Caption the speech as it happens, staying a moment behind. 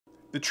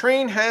The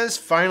train has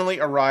finally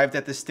arrived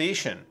at the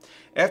station.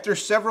 After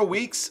several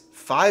weeks,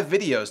 5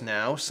 videos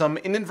now, some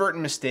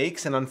inadvertent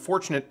mistakes, an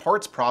unfortunate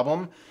parts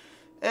problem,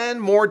 and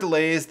more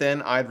delays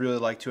than I'd really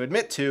like to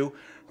admit to,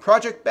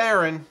 Project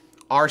Baron,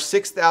 our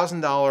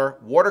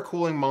 $6,000 water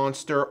cooling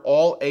monster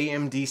all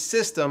AMD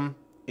system,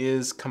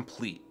 is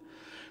complete.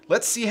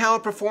 Let's see how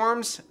it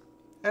performs,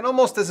 and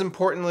almost as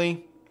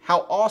importantly,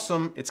 how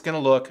awesome it's going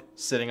to look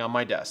sitting on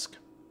my desk.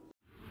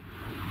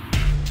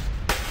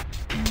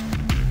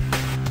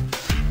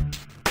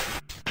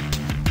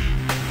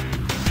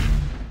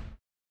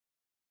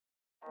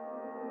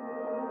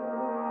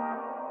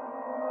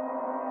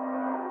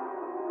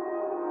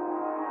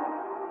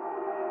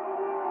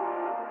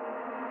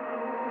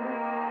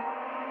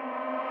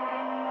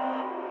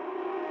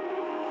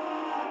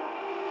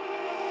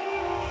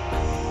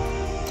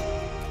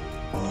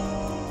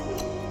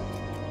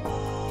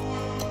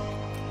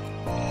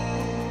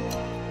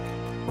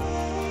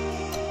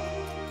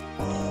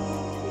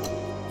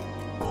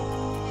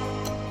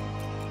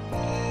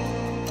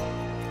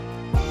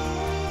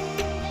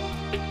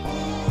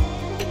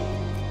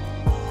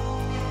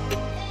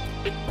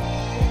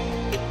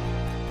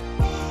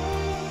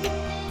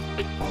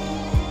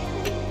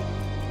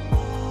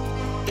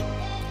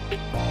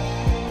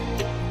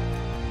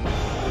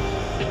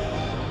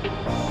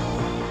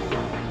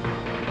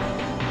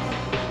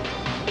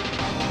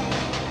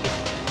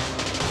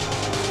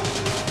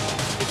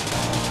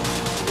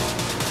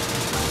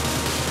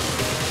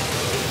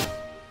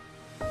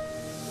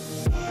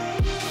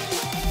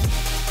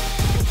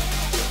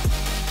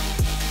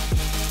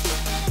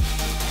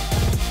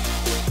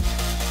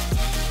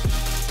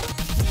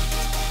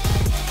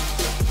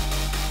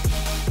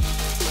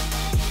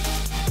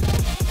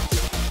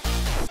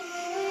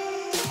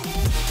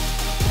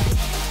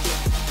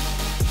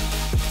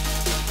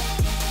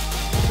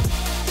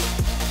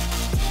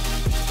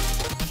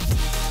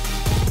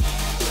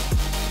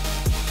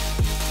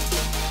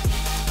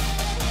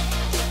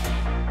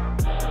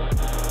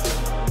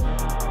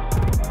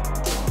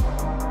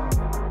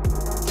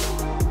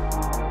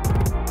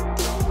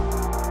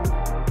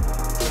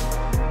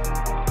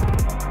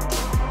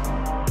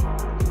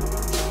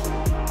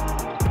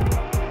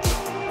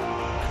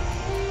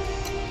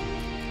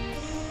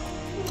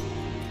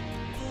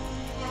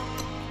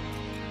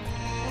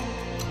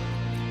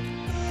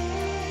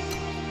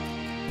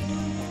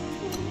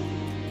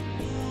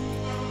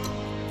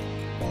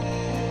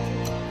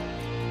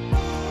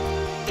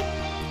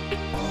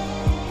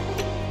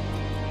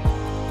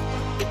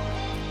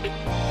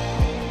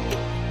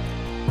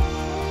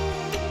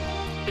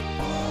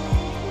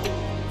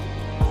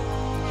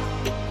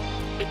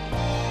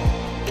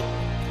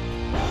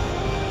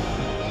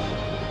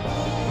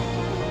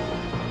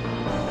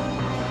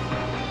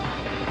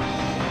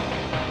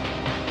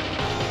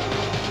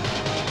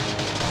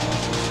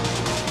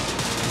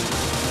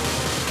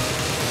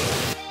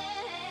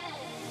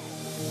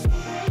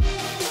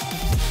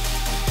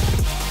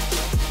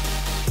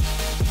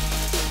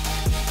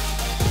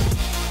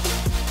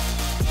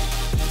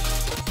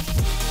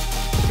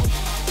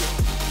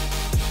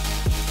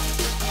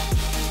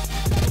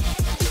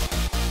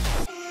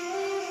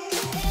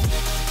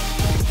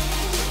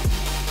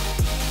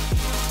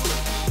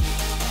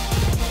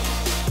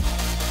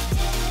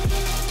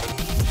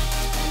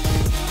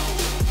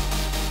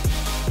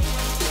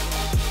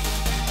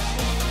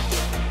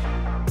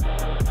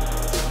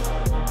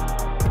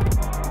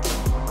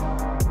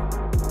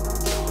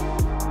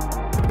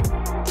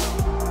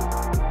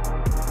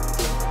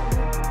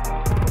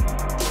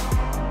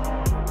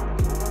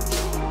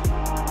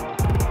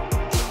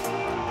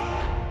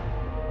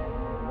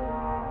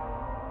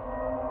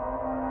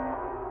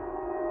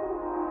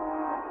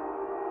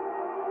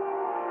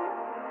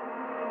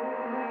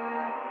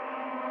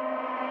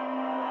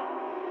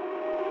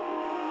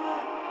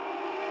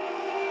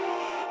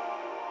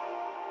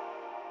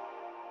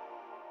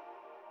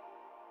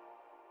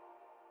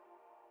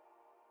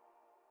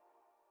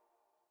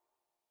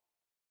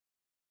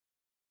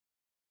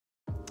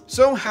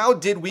 So how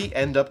did we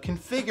end up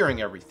configuring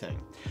everything?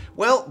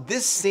 Well,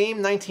 this same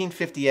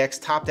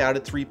 1950X topped out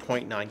at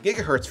 3.9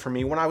 GHz for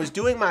me when I was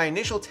doing my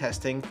initial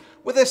testing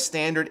with a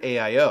standard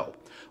AIO.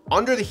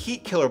 Under the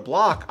Heatkiller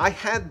block, I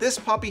had this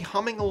puppy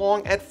humming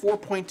along at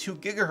 4.2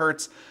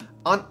 GHz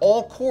on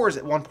all cores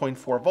at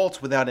 1.4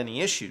 volts without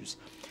any issues.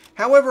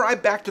 However, I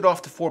backed it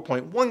off to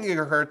 4.1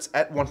 GHz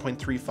at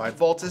 1.35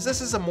 volts as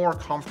this is a more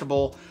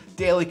comfortable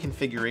daily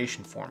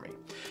configuration for me.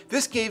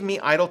 This gave me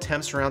idle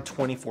temps around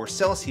 24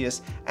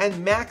 Celsius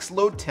and max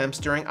load temps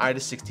during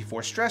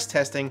IDA64 stress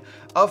testing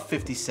of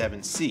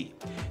 57C.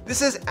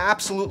 This is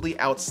absolutely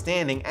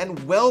outstanding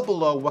and well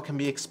below what can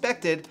be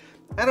expected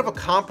out of a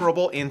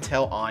comparable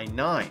Intel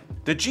i9.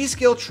 The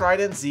G.Skill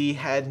Trident Z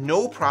had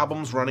no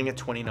problems running at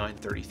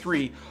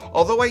 2933,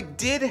 although I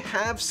did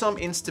have some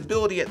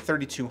instability at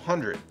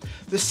 3200.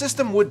 The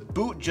system would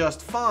boot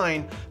just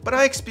fine, but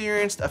I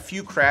experienced a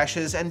few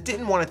crashes and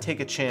didn't want to take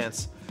a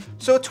chance,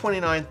 so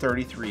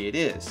 2933 it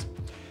is.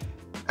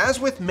 As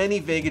with many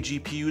Vega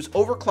GPUs,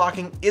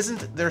 overclocking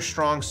isn't their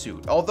strong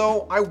suit,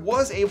 although I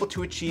was able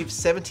to achieve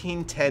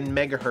 1710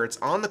 MHz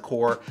on the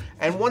core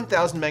and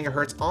 1000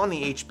 MHz on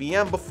the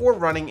HBM before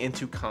running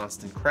into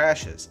constant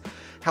crashes.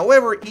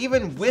 However,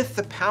 even with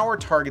the power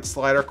target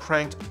slider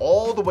cranked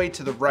all the way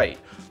to the right,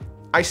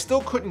 I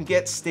still couldn't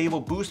get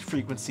stable boost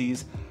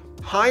frequencies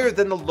higher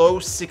than the low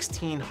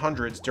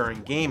 1600s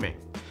during gaming.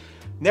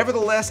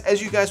 Nevertheless,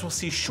 as you guys will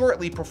see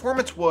shortly,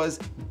 performance was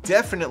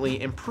definitely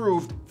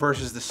improved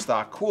versus the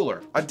stock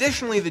cooler.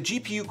 Additionally, the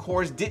GPU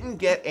cores didn't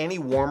get any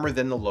warmer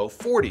than the low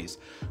 40s,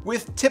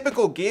 with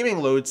typical gaming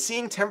loads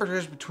seeing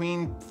temperatures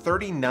between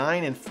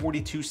 39 and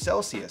 42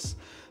 Celsius.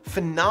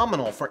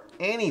 Phenomenal for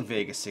any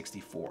Vega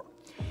 64.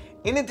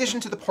 In addition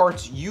to the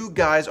parts you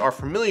guys are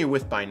familiar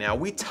with by now,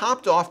 we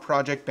topped off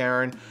Project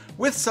Baron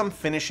with some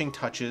finishing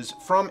touches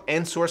from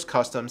NSource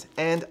Customs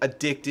and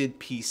Addicted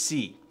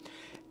PC.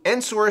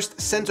 NSource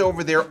sent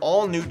over their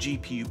all-new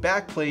GPU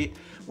backplate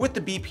with the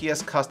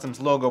BPS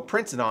Customs logo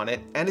printed on it,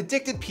 and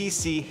Addicted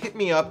PC hit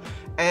me up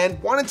and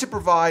wanted to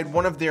provide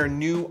one of their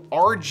new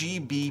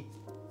RGB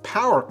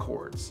power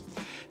cords.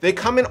 They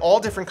come in all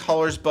different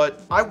colors,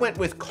 but I went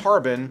with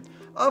carbon,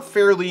 a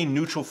fairly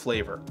neutral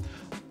flavor.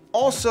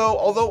 Also,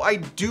 although I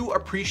do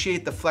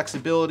appreciate the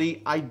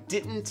flexibility, I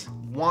didn't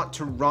want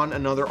to run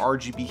another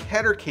RGB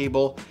header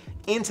cable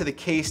into the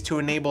case to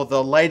enable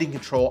the lighting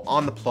control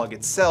on the plug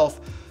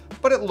itself,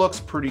 but it looks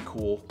pretty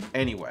cool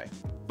anyway.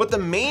 But the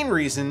main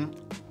reason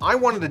I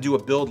wanted to do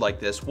a build like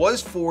this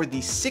was for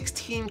the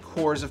 16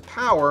 cores of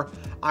power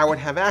I would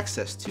have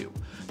access to.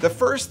 The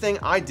first thing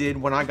I did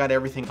when I got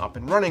everything up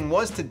and running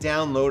was to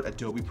download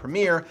Adobe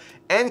Premiere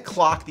and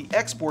clock the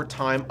export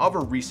time of a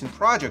recent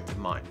project of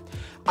mine.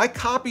 I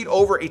copied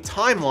over a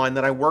timeline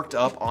that I worked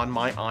up on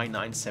my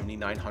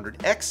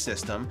i9-7900X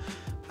system,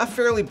 a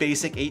fairly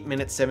basic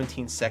 8-minute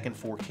 17-second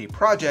 4K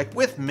project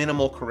with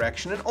minimal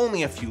correction and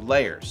only a few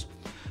layers.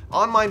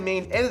 On my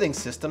main editing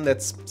system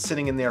that's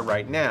sitting in there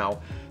right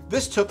now,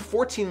 this took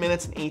 14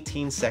 minutes and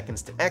 18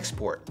 seconds to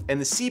export, and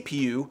the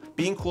CPU,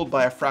 being cooled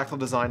by a Fractal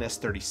Design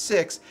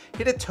S36,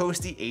 hit a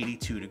toasty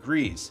 82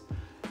 degrees.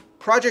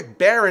 Project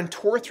Baron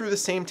tore through the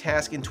same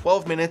task in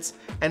 12 minutes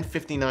and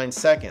 59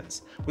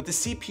 seconds, with the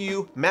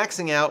CPU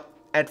maxing out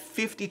at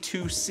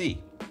 52C.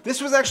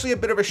 This was actually a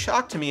bit of a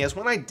shock to me, as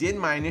when I did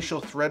my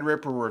initial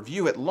Threadripper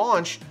review at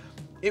launch,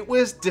 it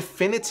was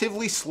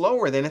definitively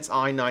slower than its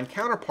i9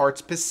 counterpart,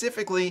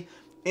 specifically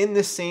in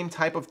this same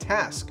type of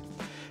task.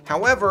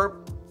 However,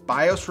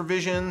 BIOS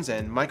revisions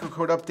and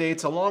microcode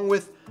updates, along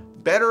with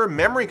better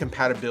memory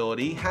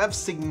compatibility, have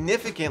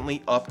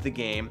significantly upped the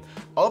game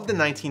of the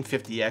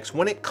 1950X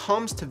when it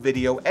comes to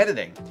video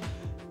editing.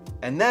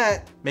 And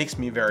that makes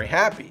me very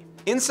happy.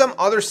 In some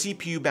other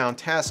CPU-bound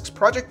tasks,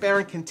 Project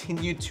Baron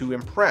continued to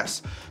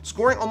impress,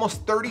 scoring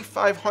almost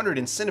 3,500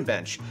 in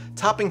Cinebench,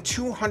 topping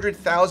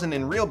 200,000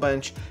 in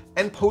Realbench,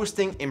 and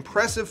posting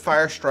impressive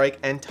Firestrike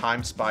and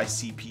TimeSpy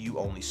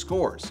CPU-only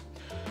scores.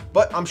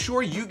 But I'm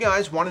sure you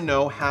guys want to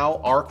know how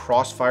our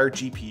Crossfire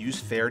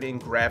GPUs fared in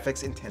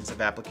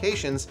graphics-intensive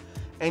applications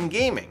and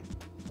gaming.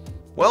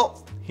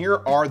 Well,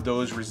 here are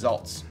those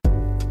results.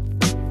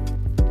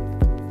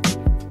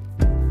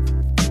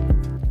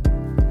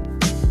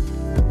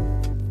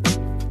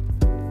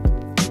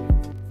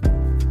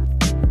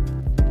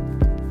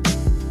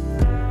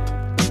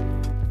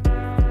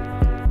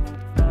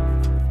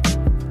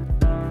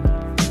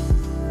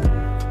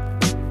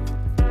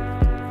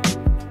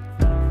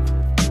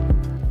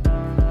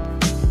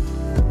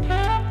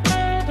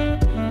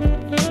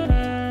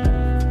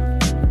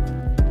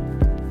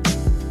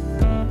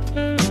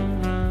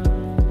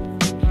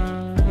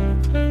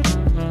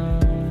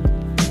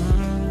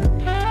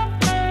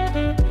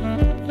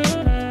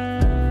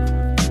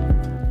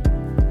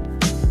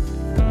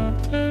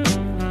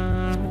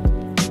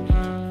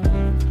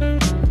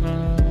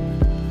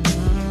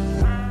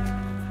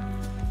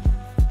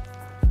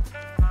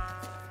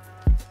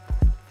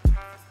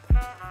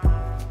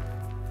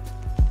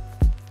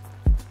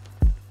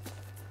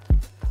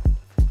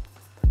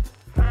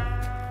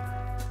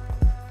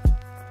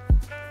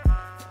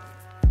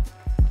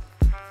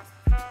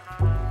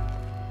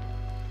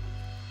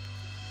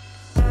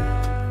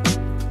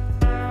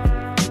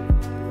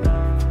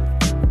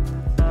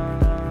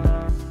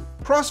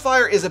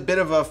 Crossfire is a bit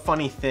of a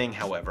funny thing,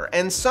 however,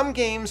 and some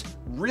games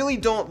really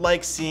don't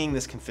like seeing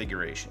this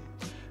configuration.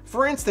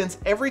 For instance,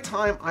 every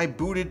time I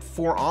booted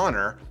For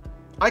Honor,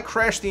 I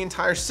crashed the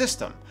entire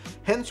system,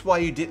 hence why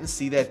you didn't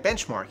see that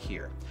benchmark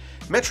here.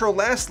 Metro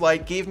Last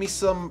Light gave me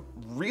some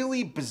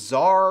really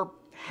bizarre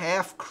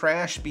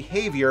half-crash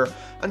behavior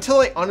until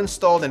I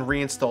uninstalled and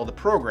reinstalled the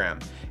program,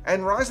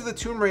 and Rise of the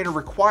Tomb Raider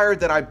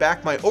required that I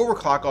back my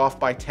overclock off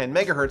by 10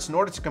 MHz in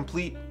order to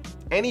complete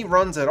any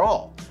runs at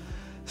all.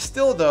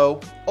 Still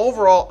though,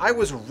 overall I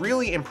was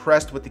really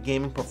impressed with the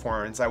gaming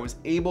performance I was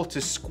able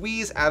to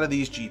squeeze out of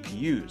these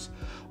GPUs.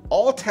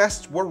 All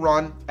tests were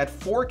run at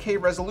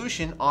 4K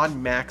resolution on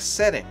max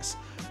settings,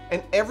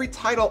 and every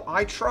title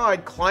I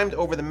tried climbed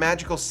over the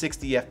magical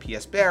 60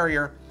 FPS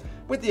barrier,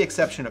 with the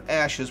exception of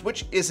Ashes,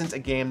 which isn't a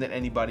game that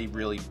anybody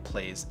really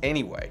plays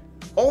anyway.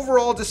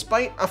 Overall,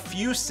 despite a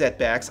few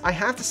setbacks, I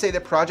have to say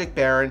that Project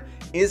Baron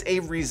is a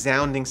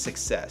resounding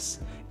success.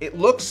 It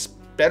looks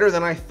better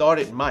than I thought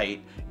it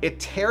might, it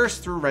tears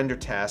through render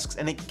tasks,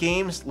 and it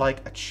games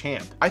like a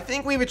champ. I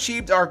think we've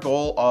achieved our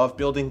goal of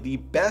building the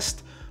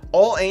best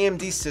all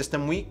AMD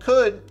system we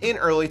could in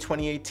early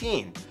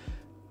 2018,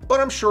 but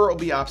I'm sure it will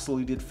be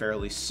obsoleted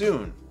fairly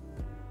soon,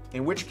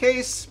 in which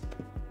case,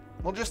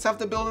 we'll just have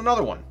to build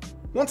another one.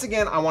 Once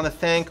again, I want to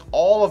thank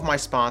all of my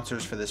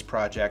sponsors for this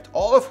project,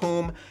 all of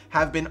whom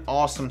have been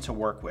awesome to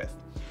work with.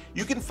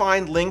 You can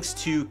find links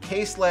to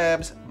Case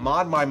Labs,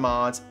 Mod My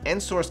Mods,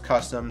 NSource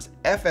Customs,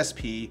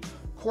 FSP,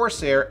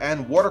 Corsair,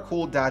 and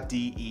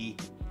watercooled.de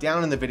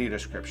down in the video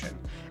description.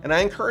 And I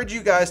encourage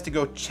you guys to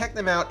go check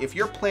them out if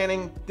you're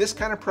planning this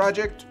kind of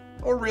project,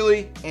 or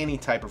really any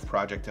type of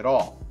project at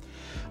all.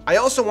 I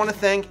also want to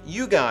thank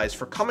you guys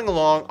for coming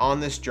along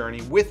on this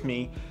journey with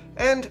me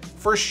and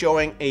for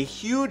showing a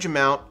huge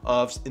amount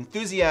of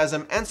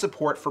enthusiasm and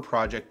support for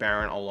Project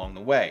Baron along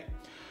the way.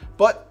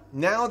 But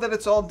now that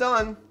it's all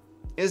done,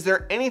 is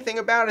there anything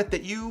about it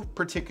that you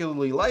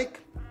particularly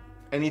like?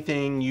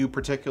 Anything you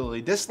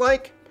particularly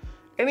dislike?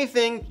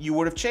 Anything you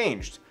would have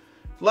changed?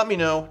 Let me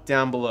know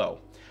down below.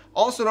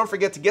 Also, don't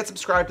forget to get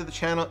subscribed to the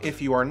channel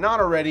if you are not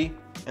already.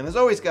 And as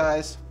always,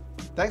 guys,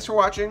 thanks for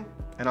watching,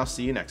 and I'll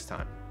see you next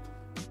time.